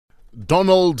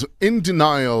Donald in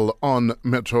Denial on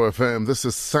Metro FM. This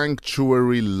is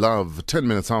Sanctuary Love, 10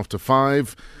 minutes after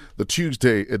 5, the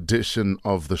Tuesday edition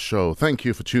of the show. Thank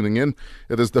you for tuning in.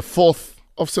 It is the 4th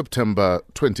of September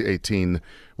 2018.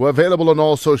 We're available on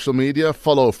all social media.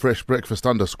 Follow Fresh Breakfast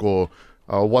 _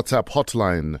 our WhatsApp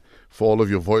hotline for all of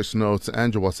your voice notes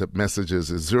and your WhatsApp messages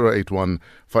is 081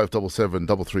 577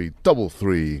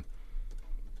 3333.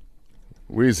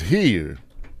 We're here.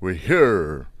 We're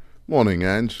here. Morning,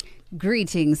 Ange.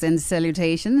 Greetings and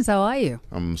salutations. How are you?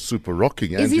 I'm super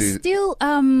rocking, Angie. Is he still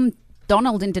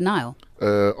Donald in Denial?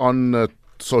 On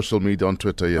social media, on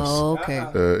Twitter, yes. Oh, okay.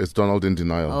 It's Donald in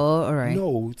Denial. Oh, all right.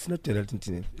 No, it's not Donald in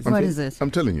Denial. What is it?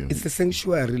 I'm telling you. It's the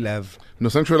Sanctuary Love. No,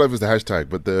 Sanctuary Love is the hashtag,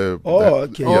 but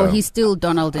okay. Oh, he's still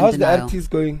Donald in How's Denial. the artist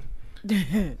going?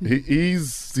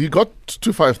 He got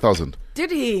to 5,000.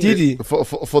 Did he? Did he?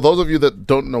 For those of you that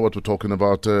don't know what we're talking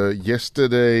about,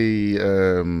 yesterday,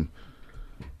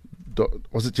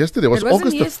 was it yesterday? It was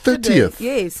August the 30th.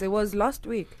 Yes, it was last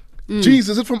week. Jeez,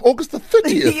 is it from August the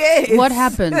 30th? Yes. What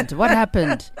happened? What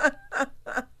happened?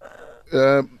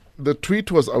 The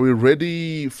tweet was, are we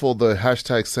ready for the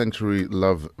hashtag Sanctuary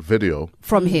Love video?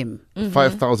 From him.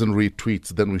 5,000 retweets,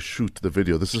 then we shoot the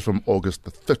video. This is from August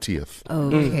the 30th.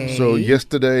 Okay. So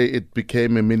yesterday it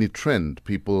became a mini trend.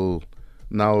 People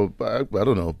now, I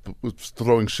don't know,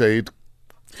 throwing shade.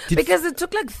 Because it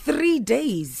took like 3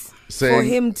 days for Saying-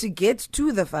 him to get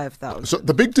to the 5,000. So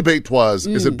the big debate was,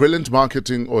 is it brilliant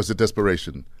marketing or is it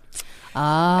desperation?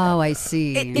 Oh, I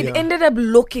see. It ended up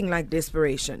looking like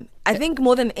desperation. I think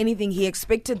more than anything, he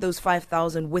expected those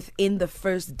 5,000 within the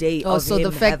first day of so him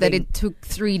the fact that having- it took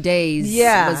 3 days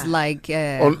was like...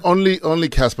 Only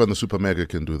Casper and the Super Mega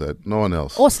can do that. No one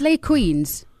else. or Slay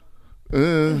Queens.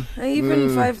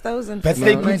 Even 5,000. But for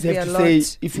they now might be have a to say,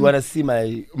 lot. if you want to see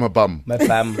my bum. bum.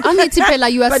 Angithi phela,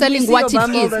 you are But you selling see what your it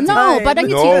bum all is. the No, time. but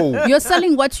angithi, No. you're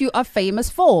selling what you are famous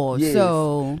for. Yes.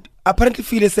 So, Apparently,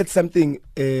 Phil said something,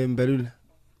 Barula.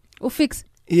 fix.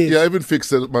 Yes. Yeah, I even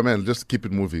fixed it, my man. Just keep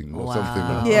it moving or Wow.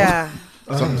 something. Yeah.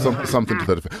 Something to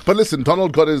that effect. But listen,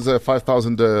 Donald got his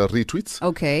 5,000 retweets.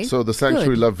 Okay. So the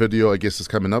Sanctuary Good. Love video, I guess, is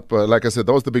coming up. Like I said,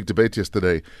 that was the big debate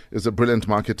yesterday. Is it brilliant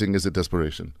marketing? Is it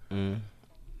desperation?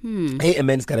 Hey, a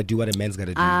man's got to do what a man's got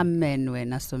to do. Amen,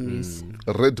 wena somis.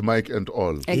 Red mic and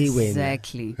all. Hey, wena.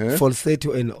 Exactly. Eh?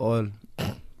 Falsetto and all.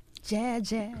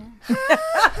 Jaja.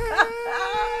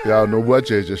 Yeah, no word,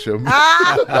 JJ.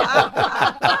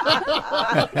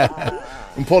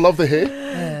 Paul, love the hair.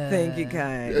 Thank you,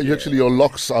 Kai. Actually, your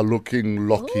locks are looking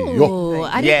locky. Oh,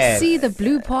 I didn't Yes. see the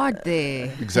blue part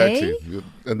there. Exactly. Hey?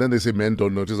 And then they say men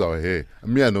don't notice our hair.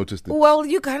 Me, I noticed it. Well,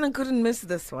 you kind of couldn't miss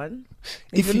this one.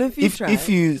 If Even you, if you tried. if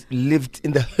you lived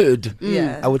in the hood,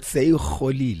 Yeah. I would say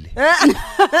Kholile.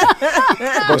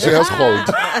 But she has hold.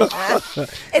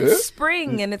 It's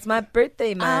spring and it's my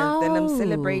birthday month and I'm Oh.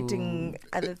 celebrating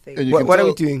other things. And you What- can what are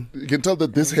tell- we doing? You can tell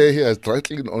that this hair here is dry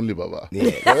clean only, Baba.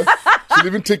 Yeah. She'll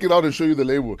even take it out and show you the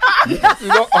label. You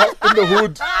know, in the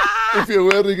hood, if you're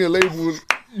wearing a label,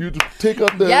 you'd take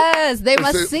out the... Yes, they and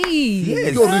must say, see.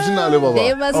 Yes. The original, Baba.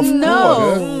 They must Of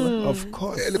know. Of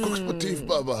course. Eh, le coq sportif,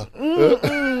 Baba.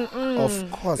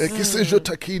 Of course. Eh, ke sejo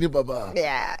takini, Baba.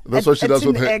 Yeah. That's what she does It's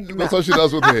with an her. egg That's now. what she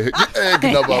does with her hair. Egg,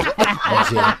 na, Baba.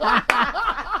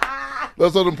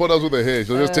 That's what Mpho does with her hair.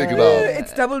 She'll just take it out.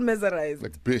 It's double mesmerized.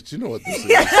 Like, bitch, you know what this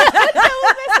is.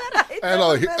 And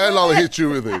I'll hit you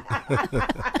with it.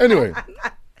 Anyway,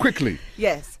 quickly.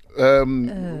 Yes.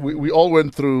 We all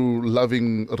went through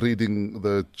loving reading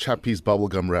the Chappies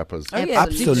bubblegum wrappers. Oh, yeah.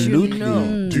 Absolutely. Did you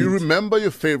know? Do you remember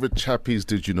your favorite Chappies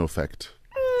Did You Know fact?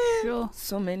 Sure.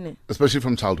 So many. Especially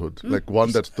from childhood, like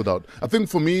one that stood out. I think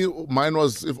for me, mine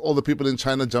was if all the people in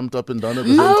China jumped up and down at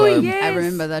the same time. yes. I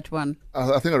remember that one.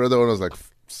 I think I read that when I was like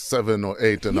 7 or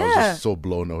 8 and I was Yeah. just so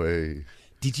blown away.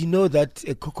 Did you know that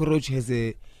a cockroach has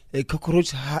a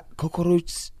cockroach?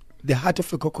 The heart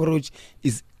of a cockroach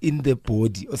is in the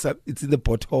body, or it's in the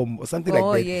bottom, or something Oh,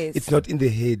 like that. yes. It's not in the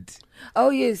head. Oh,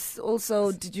 yes.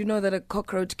 Also, did you know that a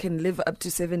cockroach can live up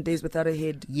to 7 days without a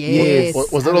head? Yes.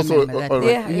 Was that I also- remember that oh, one.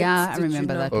 right. Yeah, I Did you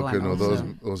remember know? that Okay, one. no,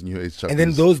 also. those new age Chappies. And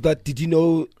then those that did you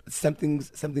know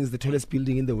something's the tallest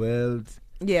building in the world?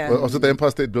 Yeah. Was it the Empire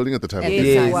State Building at the time? At the Yes,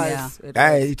 Yes. it time, was. yeah. It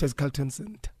was. It was Carlton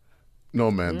Center. No,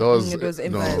 man. That was... it was no,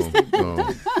 Empire State no.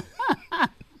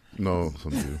 No,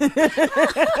 something. I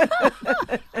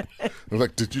was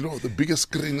like, did you know the biggest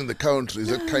screen in the country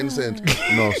is at Kynesend?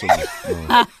 No,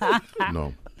 something.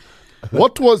 No.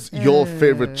 What was your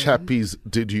favorite Chappies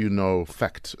Did You Know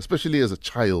fact, especially as a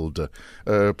child?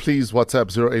 Please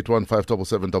WhatsApp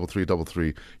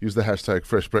 08157773333. Use the hashtag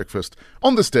Fresh Breakfast.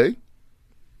 On this day,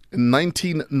 in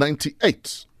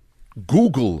 1998,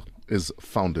 Google is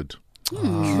founded?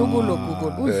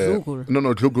 Uzukul.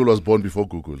 No, Google was born before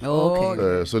Google. Oh,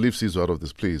 okay. So leave Caesar out of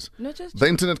this, please. No, just The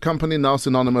internet company, now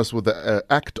synonymous with the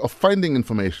act of finding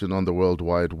information on the World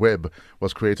Wide Web,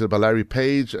 was created by Larry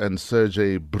Page and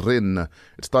Sergey Brin.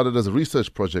 It started as a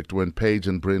research project when Page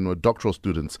and Brin were doctoral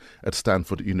students at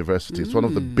Stanford University. It's one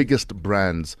of the biggest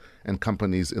brands and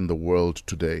companies in the world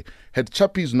today. Had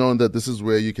chappies known that this is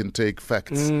where you can take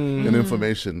facts and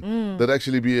information, that'd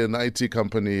actually be an IT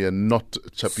company and not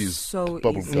chappies So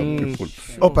bubblegum people.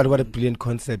 Oh, but what a brilliant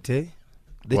concept, eh?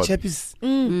 The What? chappies.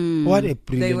 What a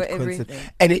brilliant were concept.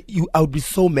 everything. And I would be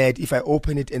so mad if I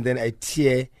open it and then I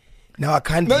tear. Now I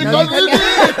can't. No, you now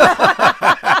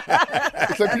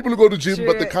It's like people who go to gym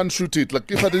but they can't shoot it. Like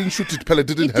if I didn't shoot it, Pella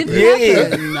didn't happen.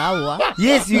 Yeah. Now,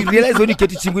 Yes, you realize when you get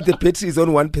to gym with the battery is on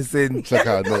 1%. It's like,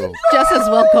 no. just as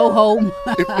well go home.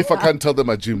 If I can't tell them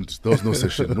I gymmed, there was no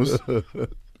session.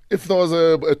 If there was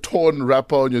a torn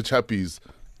wrapper on your chappies,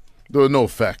 there were no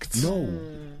facts. No.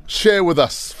 Share with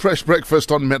us. Fresh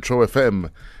Breakfast on Metro FM.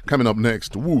 Coming up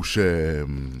next, Whoosh.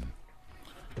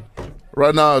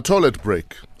 Right now, a toilet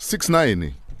break.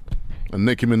 6ix9ine and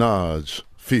Nicki Minaj.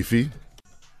 Fifi.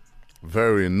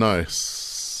 Very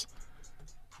nice.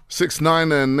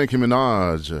 6ix9ine and Nicki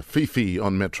Minaj. Fifi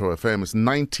on Metro FM. It's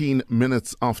 19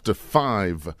 minutes after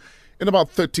 5. In about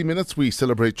 30 minutes, we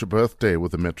celebrate your birthday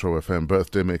with the Metro FM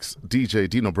birthday mix. DJ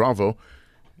Dino Bravo.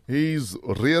 He's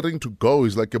rearing to go.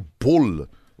 He's like a bull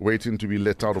waiting to be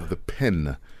let out of the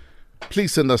pen.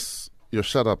 Please send us your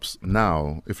shut-ups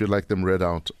now if you'd like them read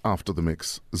out after the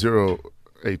mix.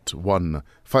 081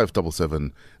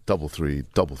 577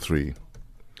 3333.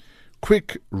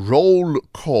 Quick roll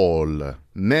call.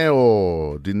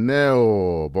 Neo,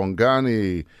 Dineo,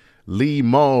 Bongani,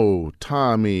 Limo,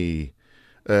 Tommy,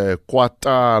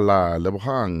 Kwatala,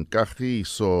 Lebohang,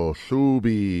 Kagiso,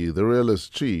 Shubi, The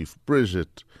Realist Chief,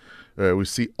 Bridget. We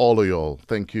see all of y'all.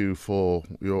 Thank you for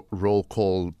your roll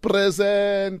call.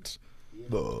 Present.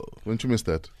 Won't you miss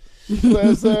that?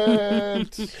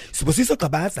 Present. Sibusiso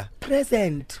Kabaza,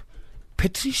 present.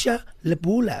 Patricia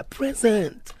Lebula,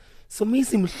 present.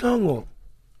 Somizi Mhlongo.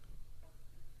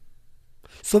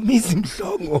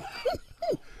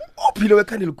 Ophilo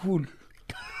wekhanda elikhulu.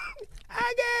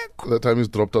 That time he's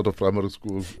dropped out of primary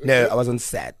school. No, I was on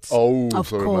set. Oh, Of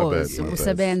sorry, course. my bad.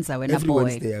 Usebenza wena Every boy.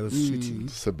 Wednesday I was shooting.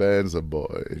 Sabanza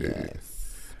boy.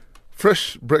 Yes.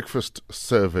 Fresh breakfast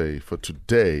survey for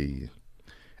today.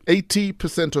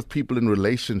 80% of people in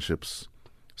relationships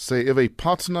say if a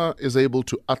partner is able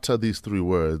to utter these 3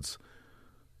 words,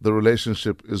 the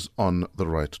relationship is on the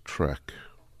right track.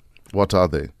 What are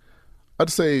they? I'd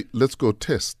say let's go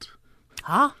test.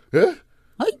 Huh? Yeah?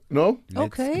 Hey. No?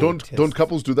 Okay. Don't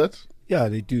couples do that? Yeah,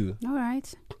 they do. All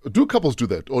right. Do couples do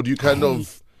that? Or do you kind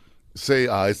of say,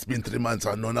 it's been 3 months,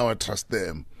 I know now I trust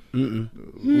them.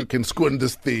 We can squint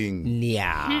this thing.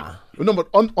 Yeah. No, but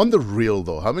on the real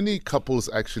though, how many couples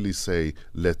actually say,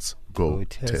 let's go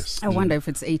test? I wonder if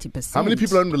it's 80%. How many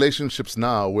people are in relationships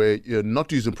now where you're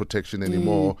not using protection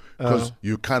anymore because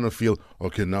you kind of feel,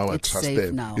 okay, now I It's trust safe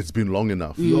them. now. It's been long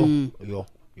enough. Yo.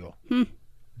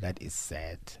 That is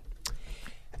sad.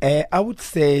 I would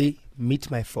say meet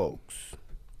my folks.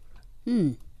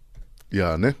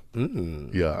 Yeah, ne?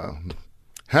 Yeah.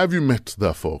 Have you met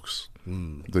their folks?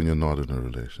 Then you're not in a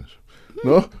relationship.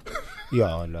 No?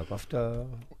 Yeah, like after.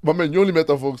 But man, you only met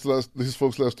his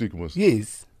folks last week, Mus.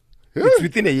 Yes. Yeah. It's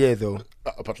within a year though.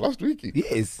 But last week.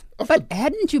 Yes. But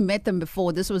hadn't you met them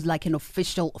before? This was like an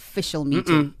official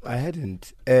meeting. I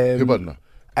hadn't. Hey, but no.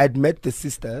 I'd met the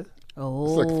sister.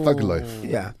 Oh. It's like thug life.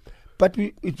 Yeah. But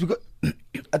it's because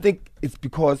I think it's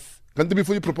because And then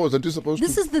before you propose, aren't you supposed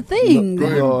This to? is the thing.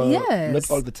 Not Yes.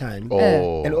 all the time.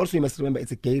 Oh. And also you must remember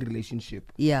it's a gay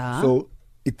relationship. Yeah. So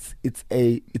it's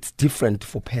different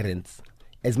for parents.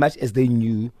 As much as they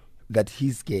knew that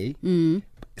he's gay,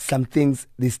 some things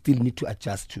they still need to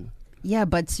adjust to. Yeah,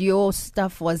 but your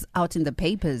stuff was out in the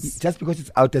papers. Just because it's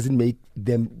out doesn't make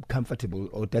them comfortable,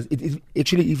 or does it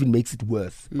actually even makes it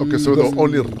worse. Okay, so they were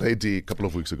only ready a couple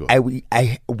of weeks ago.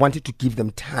 I wanted to give them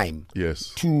time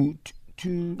Yes. to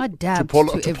Adapt to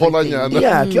to Polanya, everything.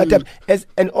 yeah, to adapt.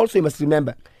 And also you must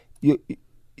remember,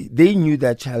 they knew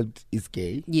their child is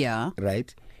gay, Yeah.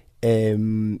 right?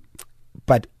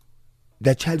 But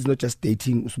their child is not just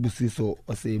dating Usubusiso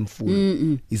or saying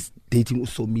fool, is dating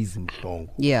Usomizi Mhlongo.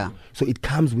 Yeah. So it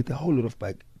comes with a whole lot of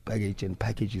baggage and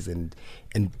packages and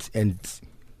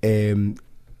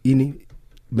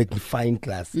magnifying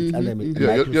glass. It's under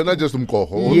Yeah, you're not just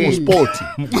umkoho, Yes.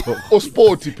 or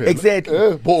sporty pen. Exactly.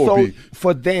 So Bobby.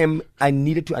 for them, I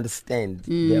needed to understand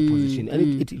their position,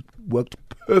 and it worked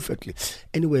perfectly.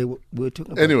 Anyway, we're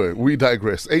talking about... Anyway, we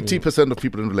digress. 80% of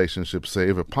people in relationships say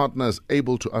if a partner is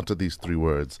able to utter these 3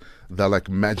 words, they're like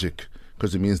magic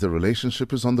because it means the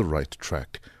relationship is on the right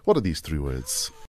track. What are these 3 words?